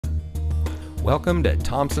Welcome to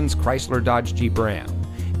Thompson's Chrysler Dodge Jeep Ram.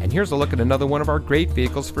 And here's a look at another one of our great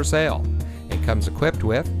vehicles for sale. It comes equipped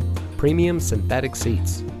with premium synthetic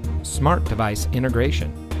seats, smart device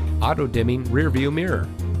integration, auto-dimming rear-view mirror,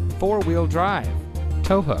 four-wheel drive,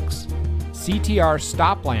 tow hooks, CTR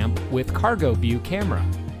stop lamp with cargo view camera,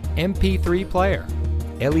 MP3 player,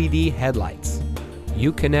 LED headlights,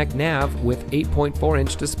 Uconnect nav with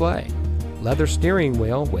 8.4-inch display, leather steering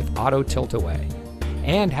wheel with auto tilt-away,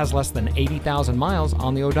 and has less than 80,000 miles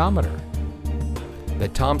on the odometer. The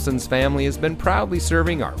Thompsons family has been proudly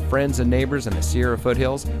serving our friends and neighbors in the Sierra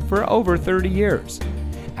foothills for over 30 years.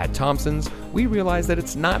 At Thompsons, we realize that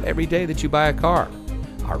it's not every day that you buy a car.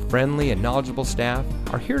 Our friendly and knowledgeable staff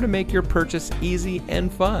are here to make your purchase easy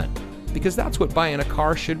and fun, because that's what buying a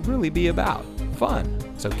car should really be about, fun.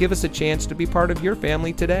 So give us a chance to be part of your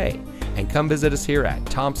family today and come visit us here at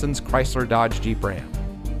Thompson's Chrysler Dodge Jeep Ram.